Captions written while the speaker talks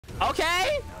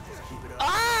Okay.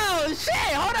 Oh shit,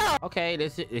 hold on. Okay,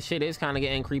 this shit is kind of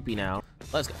getting creepy now.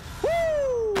 Let's go.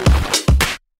 Woo!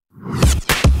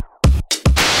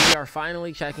 We are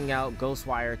finally checking out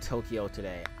Ghostwire Tokyo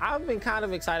today. I've been kind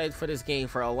of excited for this game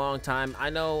for a long time.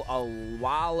 I know a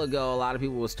while ago a lot of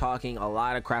people was talking a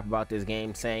lot of crap about this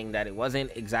game, saying that it wasn't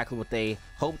exactly what they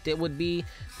hoped it would be.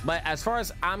 But as far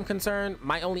as I'm concerned,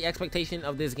 my only expectation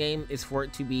of this game is for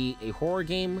it to be a horror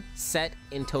game set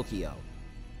in Tokyo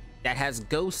that has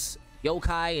ghosts,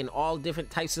 yokai, and all different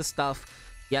types of stuff.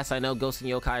 Yes, I know ghosts and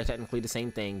yokai are technically the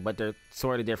same thing, but they're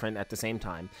sort of different at the same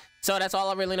time. So that's all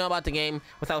I really know about the game.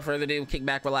 Without further ado, kick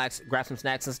back, relax, grab some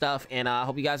snacks and stuff, and I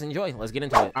hope you guys enjoy. Let's get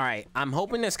into it. All right, I'm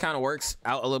hoping this kind of works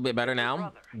out a little bit better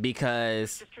now,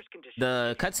 because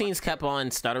the cutscenes kept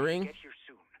on stuttering.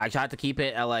 I tried to keep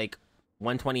it at like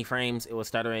 120 frames. It was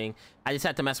stuttering. I just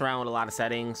had to mess around with a lot of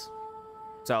settings.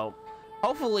 So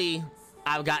hopefully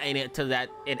I've gotten it to that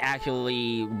it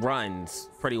actually runs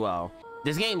pretty well.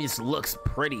 This game just looks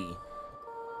pretty.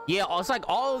 Yeah, it's like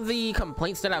all of the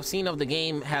complaints that I've seen of the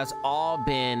game has all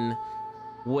been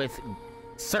with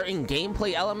certain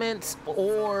gameplay elements,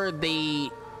 or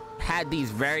they had these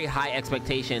very high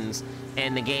expectations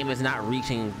and the game is not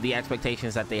reaching the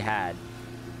expectations that they had,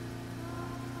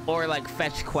 or like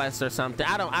fetch quests or something.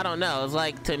 I don't know. It's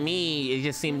like, to me it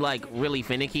just seemed like really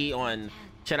finicky on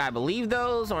should I believe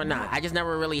those or not. I just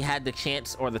never really had the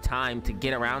chance or the time to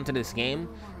get around to this game.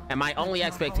 And my only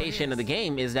expectation of the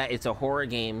game is that it's a horror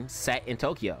game set in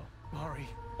Tokyo,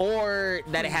 or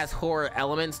that it has horror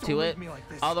elements to it.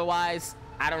 Otherwise,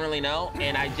 I don't really know.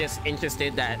 And I'm just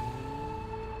interested that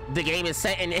the game is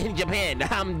set in Japan.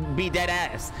 I'm be dead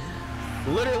ass.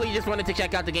 Literally just wanted to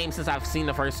check out the game since I've seen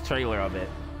the first trailer of it.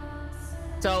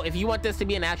 So if you want this to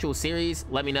be an actual series,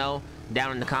 let me know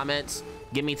down in the comments.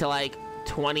 Give me to like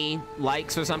 20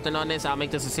 likes or something on this. I'll make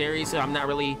this a series. So I'm not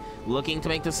really looking to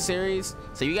make this a series,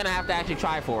 so you're gonna have to actually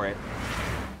try for it.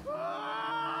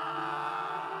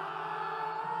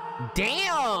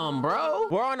 Damn, bro,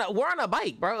 we're on a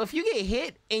bike, bro. If you get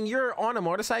hit and you're on a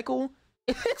motorcycle,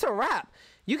 it's a wrap.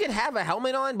 You can have a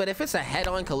helmet on, but if it's a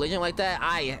head-on collision like that,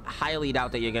 I highly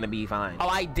doubt that you're gonna be fine. Oh,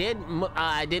 I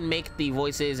did make the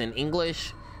voices in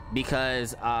English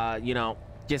because you know,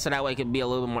 just so that way it could be a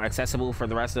little bit more accessible for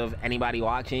the rest of anybody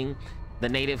watching. The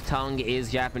native tongue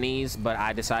is Japanese, but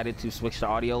I decided to switch to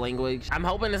audio language. I'm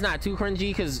hoping it's not too cringy,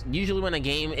 because usually when a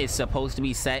game is supposed to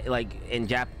be set like in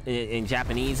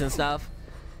Japanese and stuff,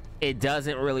 it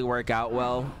doesn't really work out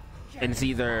well. And it's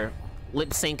either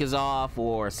lip sync is off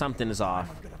or something is off.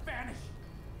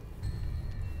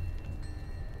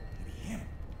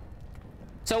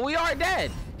 So we are dead.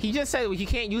 He just said you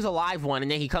can't use a live one, and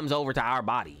then he comes over to our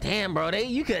body. Damn, bro,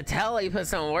 you could tell they put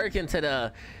some work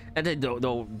into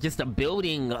just the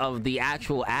building of the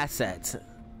actual assets.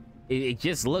 It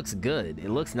just looks good. It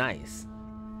looks nice.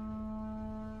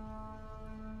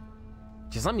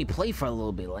 Just let me play for a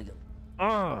little bit, like,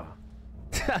 I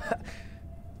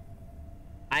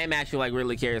am actually like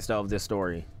really curious though of this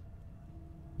story.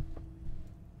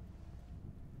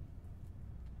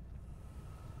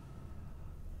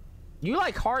 You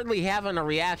like hardly having a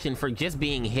reaction for just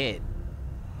being hit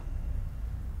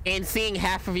and seeing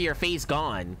half of your face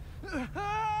gone.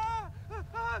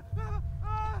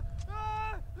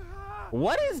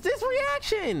 What is this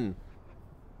reaction?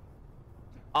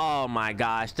 Oh my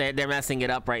gosh, they're messing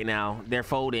it up right now. They're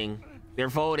folding.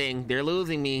 They're folding. They're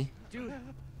losing me. Dude,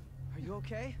 are you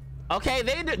okay? Okay,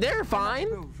 they're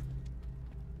fine.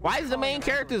 Why is the main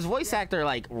character's voice actor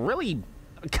like really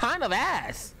kind of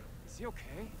ass? Is he okay?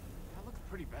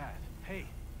 Pretty bad. Hey,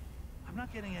 I'm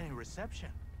not getting any reception.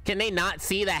 Can they not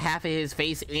see that half of his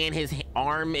face and his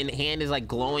arm and hand is like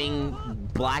glowing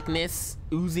blackness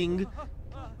oozing?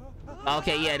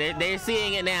 Okay, yeah, they're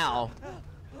seeing it now.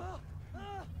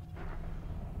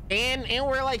 And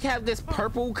we're like have this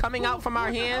purple coming out from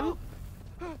our hand.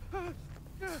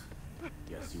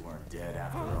 Guess you weren't dead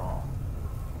after all.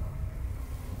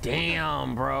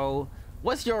 Damn, bro.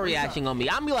 What's your reaction on me?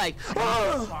 I'm be like,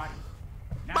 oh!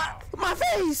 My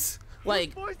face!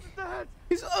 Like, whose voice is that?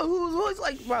 Whose voice?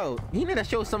 Like, bro, you need to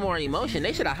show some more emotion.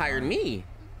 They should have hired me.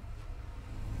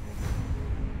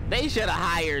 They should have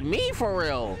hired me for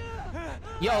real.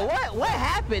 Yo, what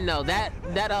happened though? That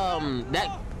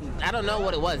I don't know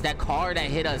what it was. That car that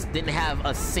hit us didn't have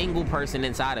a single person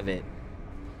inside of it.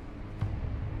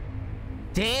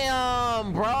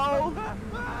 Damn, bro.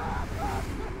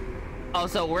 Oh,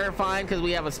 so we're fine because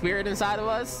we have a spirit inside of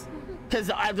us? Because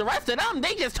the rest of them,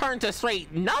 they just turned to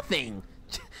straight nothing.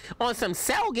 On some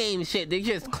cell game shit, they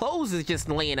just clothes is just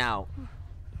laying out.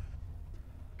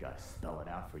 Gotta spell it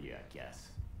out for you, I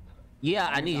guess. Yeah,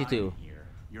 I need you to.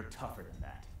 You're tougher than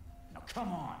that. Now come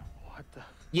on. What the?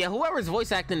 Yeah, whoever's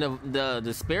voice acting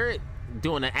the spirit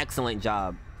doing an excellent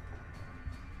job.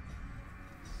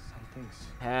 Something's...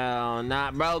 Hell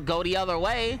nah, bro. Go the other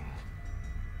way.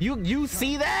 You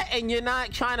see that and you're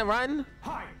not trying to run?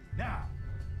 Hide now.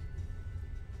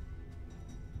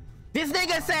 This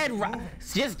nigga said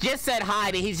just said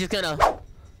hide and he's just gonna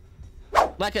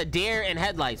like a deer in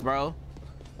headlights, bro.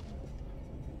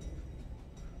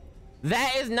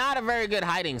 That is not a very good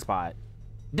hiding spot.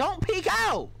 Don't peek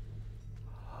out.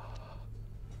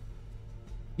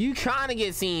 You trying to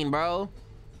get seen, bro.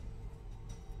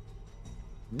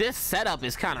 This setup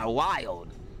is kind of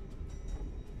wild.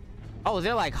 Oh,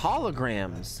 they're like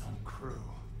holograms. Some crew.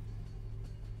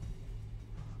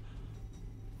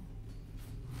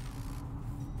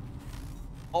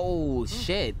 Oh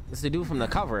shit, it's the dude from the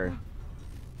cover.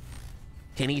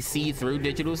 Can he see through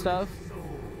digital stuff?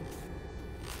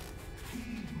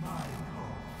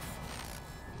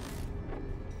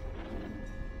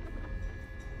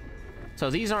 So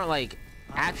these aren't like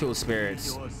actual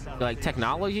spirits, they're like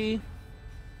technology.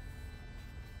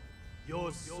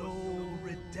 Your soul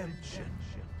redemption.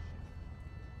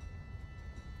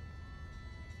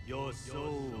 Your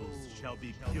souls shall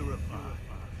be purified.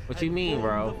 What you mean,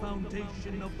 bro? The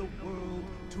foundation of the world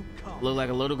to come. Look like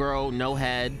a little girl, no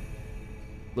head.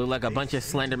 Look like a bunch of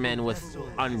Slendermen with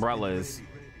umbrellas.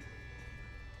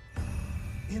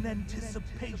 In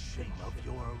anticipation of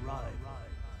your arrival.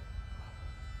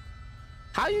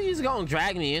 How you just gonna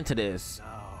drag me into this?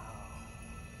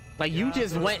 Like you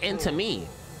just went into me.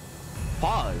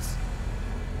 Pause.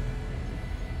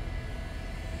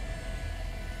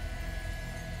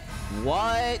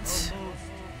 What?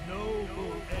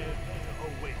 Noble end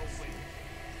awaits.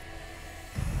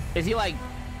 Is he like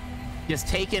just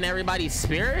taking everybody's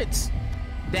spirits?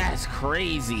 That's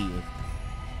crazy.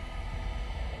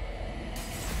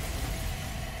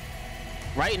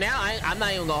 Right now, I'm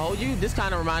not even gonna hold you. This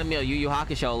kind of reminded me of Yu Yu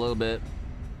Hakusho a little bit.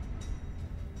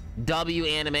 W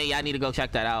anime, y'all need to go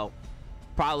check that out.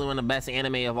 Probably one of the best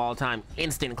anime of all time.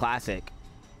 Instant classic.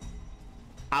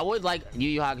 I would like Yu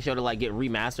Yu Hakusho to like get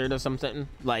remastered or something.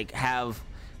 Like have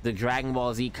the Dragon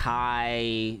Ball Z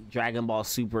Kai, Dragon Ball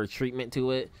Super treatment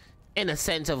to it. In a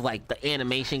sense of like the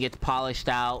animation gets polished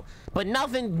out, but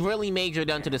nothing really major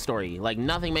done to the story. Like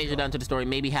nothing major done to the story.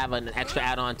 Maybe have an extra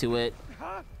add-on to it.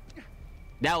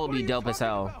 That would be dope as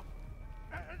hell.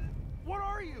 What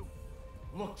are you?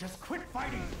 Look, just quit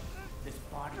fighting. This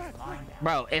body's mine now.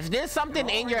 Bro, if there's something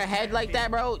in your head like that,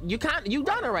 bro, you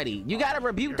done already. You gotta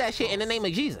rebuke that shit in the name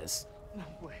of Jesus. No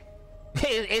way.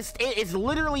 It's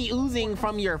literally oozing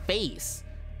from your face.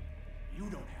 You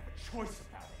don't have a choice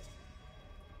about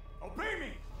it. Obey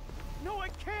me. No, I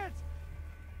can't.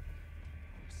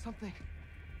 Something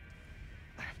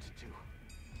I have to do.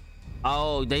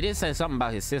 Oh, they did say something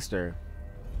about his sister.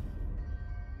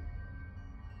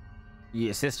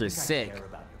 Your sister's I sick. care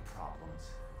about your problems.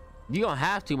 You don't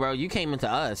have to, bro. You came into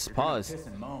us. You're gonna Pause. piss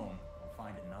and moan and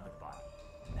find another body.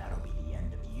 And that'll be the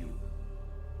end of you.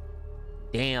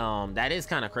 Damn, that is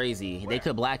kind of crazy. They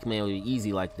could blackmail you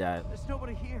easy like that. There's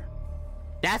nobody here.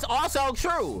 That's also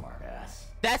true. Smart ass.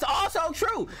 That's also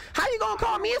true. How you gonna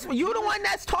call me? You the one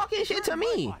that's talking shit to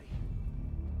me.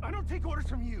 I don't take orders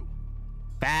from you.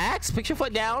 Facts. Put your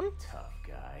foot down. Tough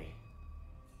guy.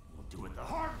 We'll do it the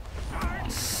hard.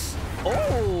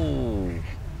 Oh.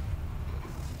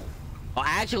 Oh,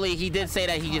 actually, he did say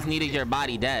that he just needed your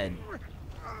body dead.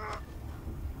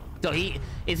 So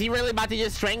is he really about to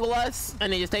just strangle us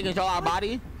and then just take control of our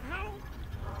body? No,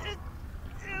 it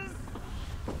is.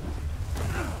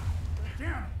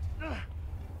 Damn it.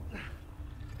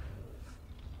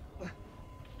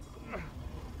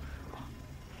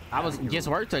 I was just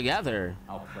work together.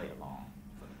 I'll play along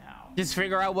for now. Just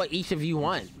figure out what each of you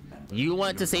want. You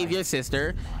want to save your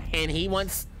sister, and he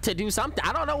wants to do something.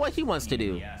 I don't know what he wants to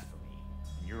do. You asked for me,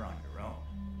 and you're on your own.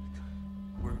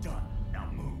 We're done.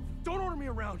 Now move. Don't order me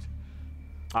around.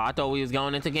 Oh, I thought we was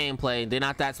going into gameplay. They're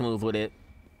not that smooth with it.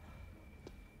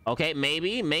 Okay,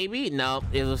 maybe. No,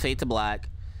 it was Fade to Black.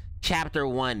 Chapter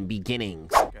 1,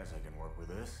 Beginnings. Guess I can work with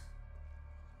this.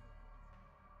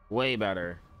 Way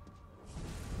better.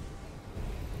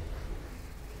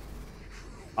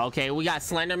 Okay, we got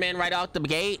Slenderman right out the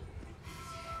gate.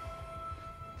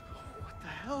 What the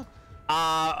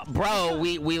hell? Bro,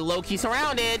 we low-key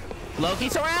surrounded. Low-key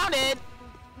surrounded.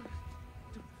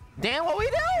 Damn, what we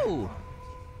do?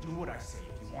 Do what I say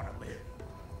if you want to live.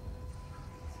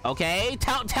 Okay,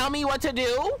 tell me what to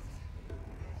do.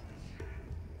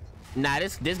 Nah,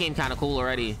 this game kind of cool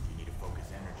already. You need to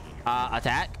focus energy.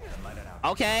 Attack. And let it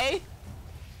out. Okay.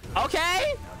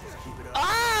 Okay. Now just keep it up.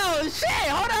 Oh shit!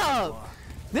 Hold up.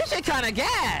 This shit kind of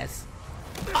gas.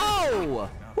 Oh,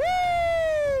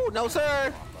 woo! No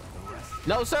sir.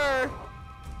 No sir.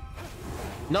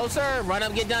 No sir. Run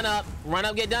up, get done up. Run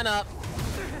up, get done up.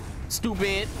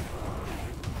 Stupid.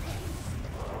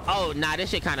 Oh, nah, this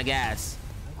shit kind of gas.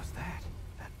 What was that?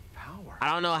 That power.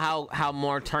 I don't know how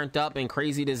more turned up and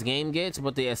crazy this game gets,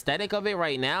 but the aesthetic of it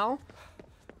right now,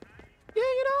 yeah,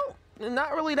 you know,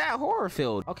 not really that horror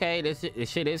filled. Okay, this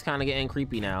shit is kind of getting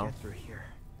creepy now. Get through here.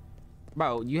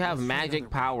 Bro, you have magic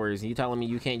powers. You telling me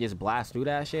you can't just blast through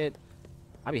that shit?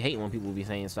 I be hating when people be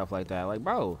saying stuff like that. Like,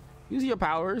 bro, use your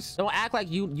powers. Don't act like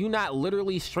you not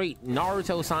literally straight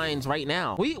Naruto signs right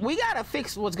now. We gotta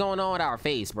fix what's going on with our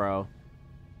face, bro.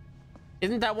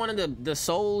 Isn't that one of the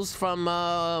souls from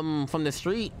the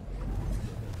street?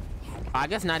 I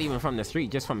guess not even from the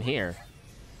street, just from here.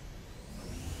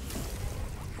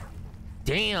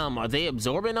 Damn, are they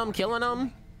absorbing them, killing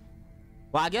them?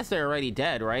 Well, I guess they're already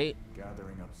dead, right?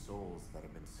 Gathering up souls that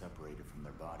have been separated from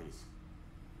their bodies.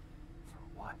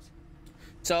 For what?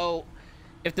 So,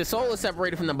 if the soul is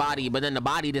separated from the body, but then the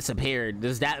body disappeared,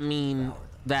 does that mean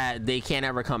that they can't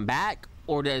ever come back?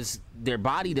 Or does their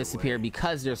body disappear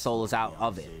because their soul is out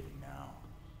of it?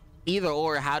 Either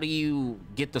or, how do you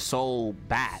get the soul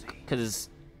back? Because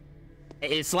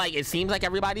it's like, it seems like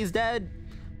everybody's dead,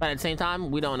 but at the same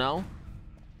time, we don't know.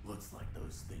 Looks like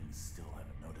those things still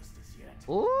haven't noticed us yet.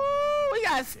 Ooh, we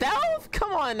got stealth?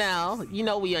 Come on now. You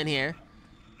know we in here.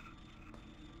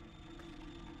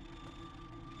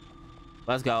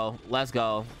 Let's go. Let's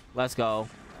go. Let's go.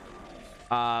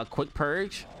 Quick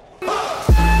purge.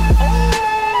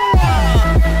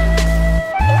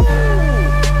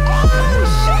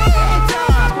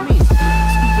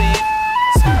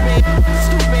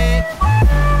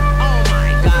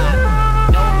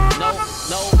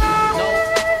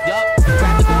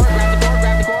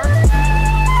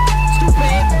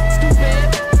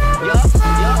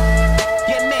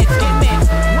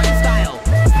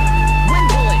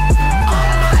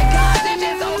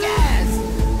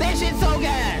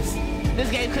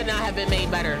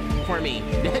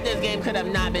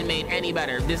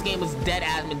 Better. This game was dead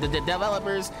ass. The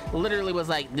developers literally was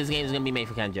like, this game is gonna be made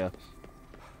for Kenja.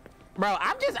 Bro,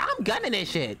 I'm gunning this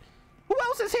shit. Who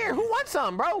else is here? Who wants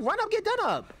some, bro? Run up, get done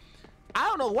up. I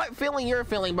don't know what feeling you're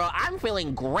feeling, bro. I'm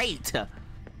feeling great,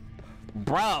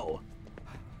 bro.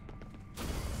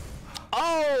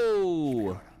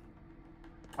 Oh,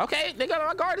 okay, they got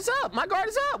my guard is up. My guard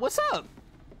is up. What's up?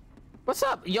 What's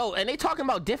up, yo? And they talking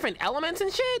about different elements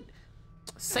and shit.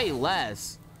 Say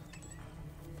less.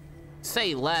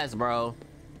 Say less, bro.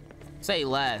 Say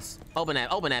less. Open that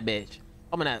bitch.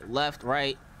 Open that left,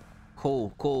 right.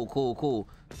 Cool, cool, cool, cool.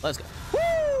 Let's go.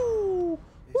 Woo!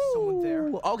 Is someone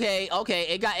there? Okay, okay.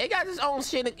 It got its own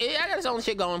shit. It got its own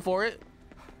shit going for it.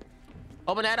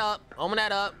 Open that up. Open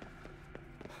that up.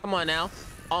 Come on now.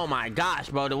 Oh my gosh,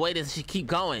 bro. The way this shit keep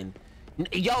going.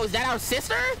 Yo, is that our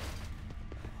sister?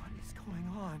 What is going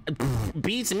on?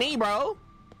 Beats me, bro.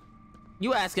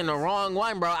 You asking the wrong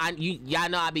one, bro. Y'all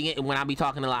know when I be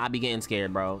talking a lot, I be getting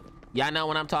scared, bro. Y'all know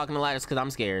when I'm talking a lot, it's because I'm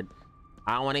scared.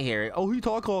 I don't want to hear it. Oh, he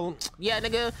talk all. Yeah,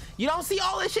 nigga. You don't see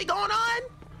all this shit going on?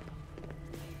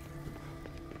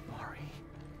 Mari.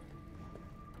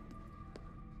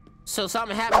 So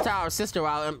something happened to our sister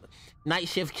while night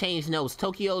shift changed notes.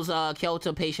 Tokyo's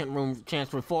Kyoto patient room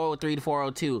transferred 403 to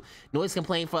 402. Noise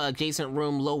complaint for adjacent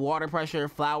room. Low water pressure.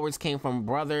 Flowers came from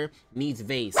brother needs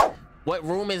vase. What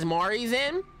room is Mari's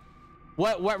in?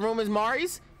 What room is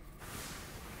Mari's?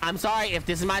 I'm sorry, if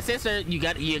this is my sister,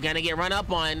 you're gonna get run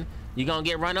up on. You're gonna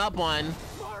get run up on.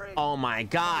 Mari. Oh my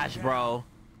gosh, bro.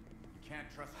 You can't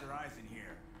trust your eyes in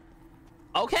here.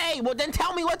 Okay, well then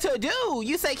tell me what to do.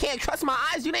 You say can't trust my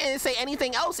eyes. You didn't say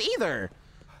anything else either.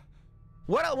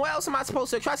 What else am I supposed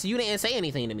to trust? You didn't say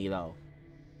anything to me though.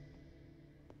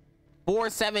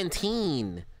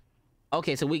 417.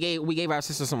 Okay, so we gave our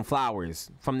sister some flowers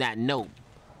from that note.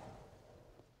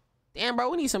 Damn, bro,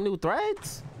 we need some new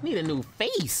threads. We need a new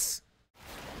face.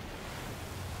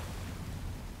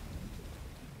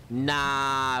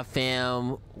 Nah,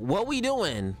 fam. What we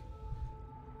doing?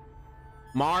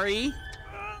 Mari?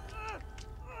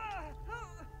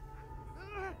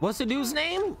 What's the dude's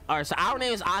name? All right, so our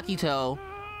name is Akito.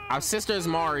 Our sister is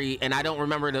Mari, and I don't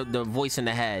remember the voice in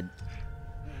the head.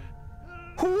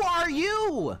 Who are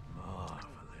you?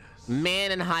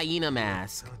 Man in hyena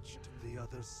mask. Touched the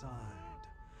other side,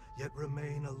 yet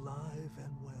remain alive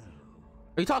and well.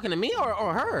 Are you talking to me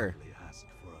or her? Only ask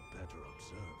for a better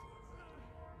observer.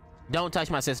 Don't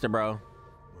touch my sister, bro.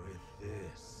 With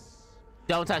this,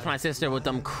 Don't touch my sister with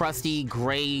them crusty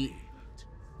gray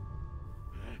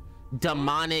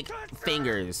demonic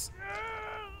fingers.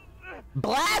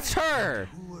 Blast her!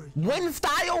 Wind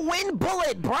style, wind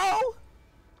bullet, bro!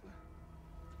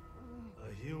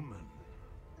 A human.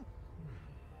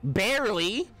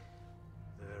 Barely.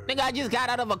 Nigga, I just got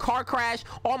out of a car crash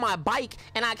on my bike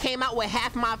and I came out with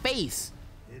half my face.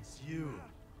 It's you.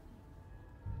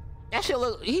 That shit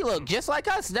he looked just like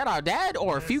us. Is that our dad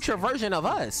or a future version of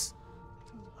us?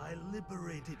 I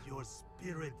liberated your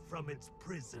spirit from its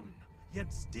prison,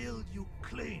 yet still you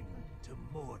cling to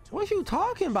mortal. What you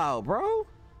talking about, bro?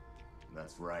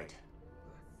 That's right.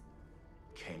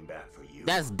 Came back for you.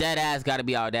 That's dead ass gotta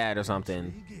be our dad or something.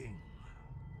 Intriguing.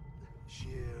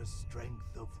 Sheer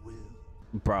strength of will.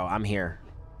 Bro, I'm here.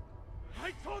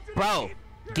 Bro,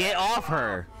 get off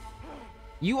her.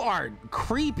 You are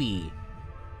creepy.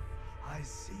 I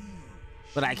see.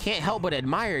 But I can't help but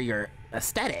admire your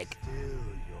aesthetic. Still your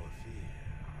fear.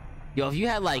 Yo, if you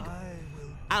had like, I will.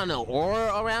 I don't know,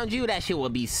 aura around you, that shit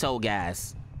would be so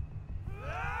gas.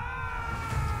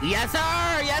 Yes,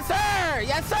 sir! Yes, sir!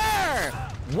 Yes,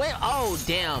 sir! Wait, oh,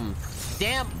 damn.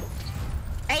 Damn.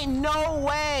 Ain't no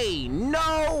way!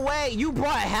 No way! You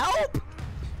brought help?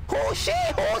 Who's she?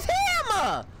 Who's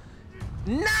him?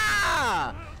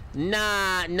 Nah!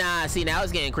 Nah. See, now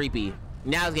it's getting creepy.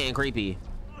 Now it's getting creepy.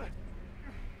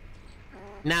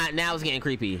 Now it's getting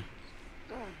creepy.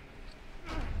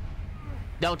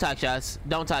 Don't touch us.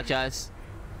 Don't touch us.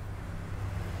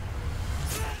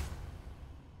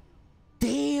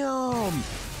 Damn!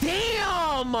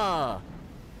 Damn!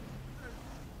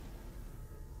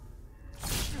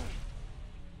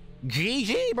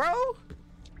 GG, bro.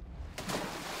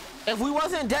 If we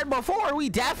wasn't dead before, we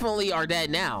definitely are dead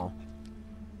now.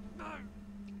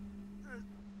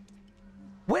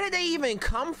 Where did they even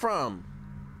come from?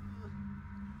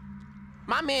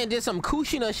 My man did some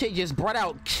Kushina shit, just brought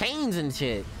out chains and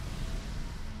shit.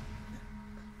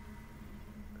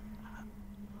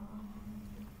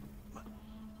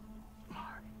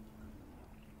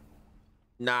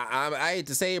 Nah, I hate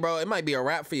to say it, bro. It might be a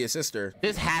wrap for your sister.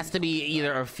 This has to be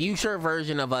either a future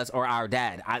version of us or our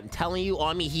dad. I'm telling you,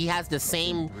 on me, he has the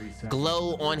same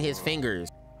glow on his fingers.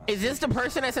 Is this the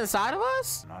person that's inside of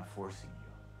us? I'm not forcing you.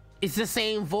 It's the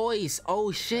same voice.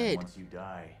 Oh shit. Once you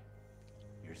die,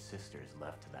 your sister's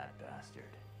left to that bastard.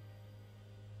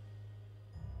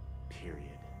 Period.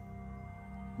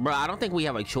 Bro, I don't think we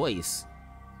have a choice.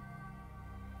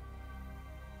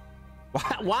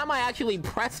 Why am I actually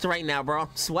pressed right now, bro? I'm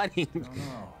sweating.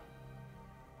 No.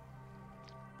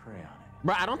 Pray on it.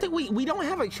 Bro, I don't think we don't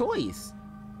have a choice.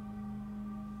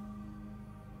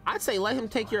 I'd say let him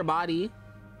take your body.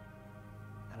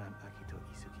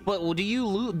 But well, do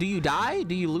you die?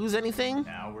 Do you lose anything?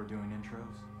 Now we're doing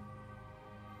intros?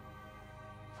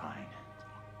 Fine.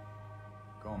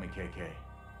 Call me KK.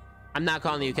 I'm not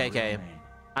calling you KK.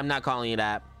 I'm not calling you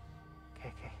that.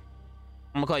 KK.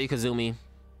 I'm gonna call you Kazumi.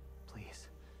 Please.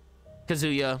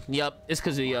 Kazuya. Yep, it's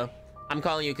Kazuya. I'm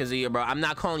calling you Kazuya, bro. I'm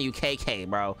not calling you KK,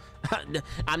 bro.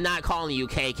 I'm not calling you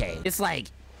KK. It's like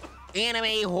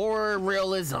anime horror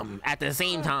realism at the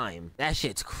same time. That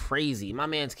shit's crazy. My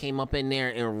man's came up in there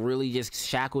and really just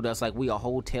shackled us like we a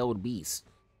whole-tailed beast.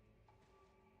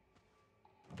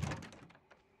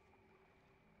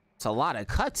 It's a lot of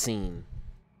cutscene.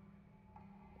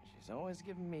 She's always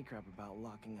giving me crap about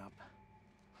locking up.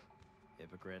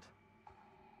 Hypocrite.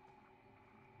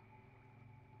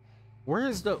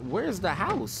 Where's the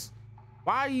house?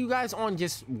 Why are you guys on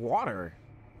just water?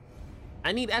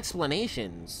 I need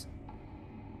explanations.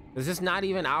 Is this not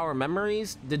even our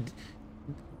memories?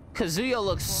 Kazuya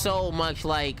looks so much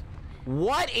like,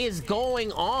 what is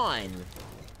going on?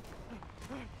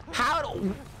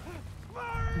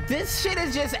 This shit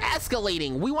is just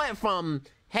escalating. We went from,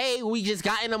 hey, we just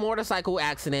got in a motorcycle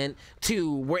accident,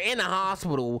 to we're in a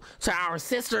hospital, to our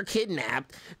sister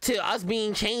kidnapped, to us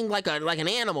being chained like an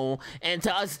animal, and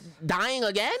to us dying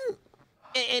again?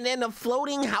 And then a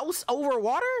floating house over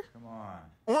water? Come on.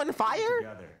 On fire?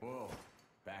 Together. Whoa.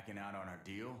 Backing out on our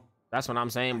deal? That's what I'm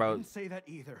saying, bro. I didn't say that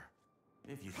either.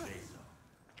 If you say so.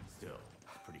 Still, it's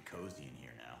pretty cozy in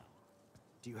here now.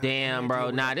 Do you have Damn, any bro.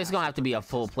 idea Nah, what this is gonna have to be a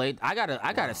full plate. I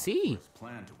gotta see. For his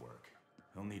plan to work,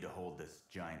 he'll need to hold this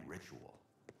giant ritual.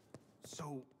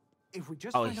 So, if we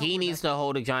just Oh, find out he where needs that- to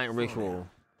hold a giant Slow ritual. down.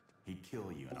 He'd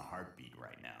kill you in a heartbeat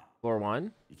right now. Floor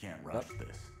one. You can't rush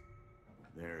this.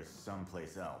 There's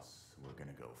someplace else we're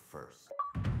gonna go first.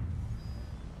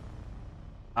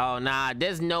 Oh, nah,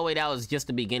 there's no way that was just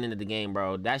the beginning of the game,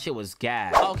 bro. That shit was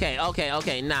gas.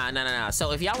 Okay. Nah.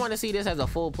 So if y'all want to see this as a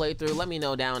full playthrough, let me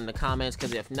know down in the comments,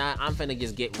 because if not, I'm finna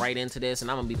just get right into this,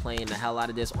 and I'm gonna be playing the hell out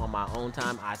of this on my own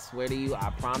time. I swear to you, I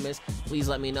promise. Please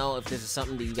let me know if this is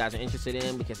something that you guys are interested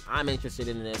in, because I'm interested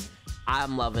in this.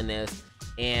 I'm loving this.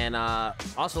 And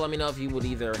also let me know if you would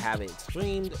either have it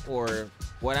streamed or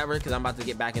whatever, because I'm about to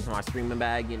get back into my streaming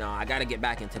bag. You know, I gotta get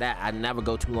back into that. I never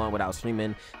go too long without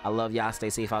streaming. I love y'all.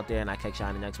 Stay safe out there, and I'll catch y'all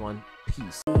in the next one.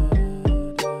 Peace. I've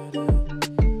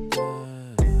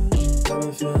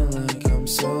been feeling like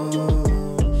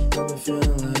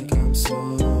I'm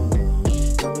so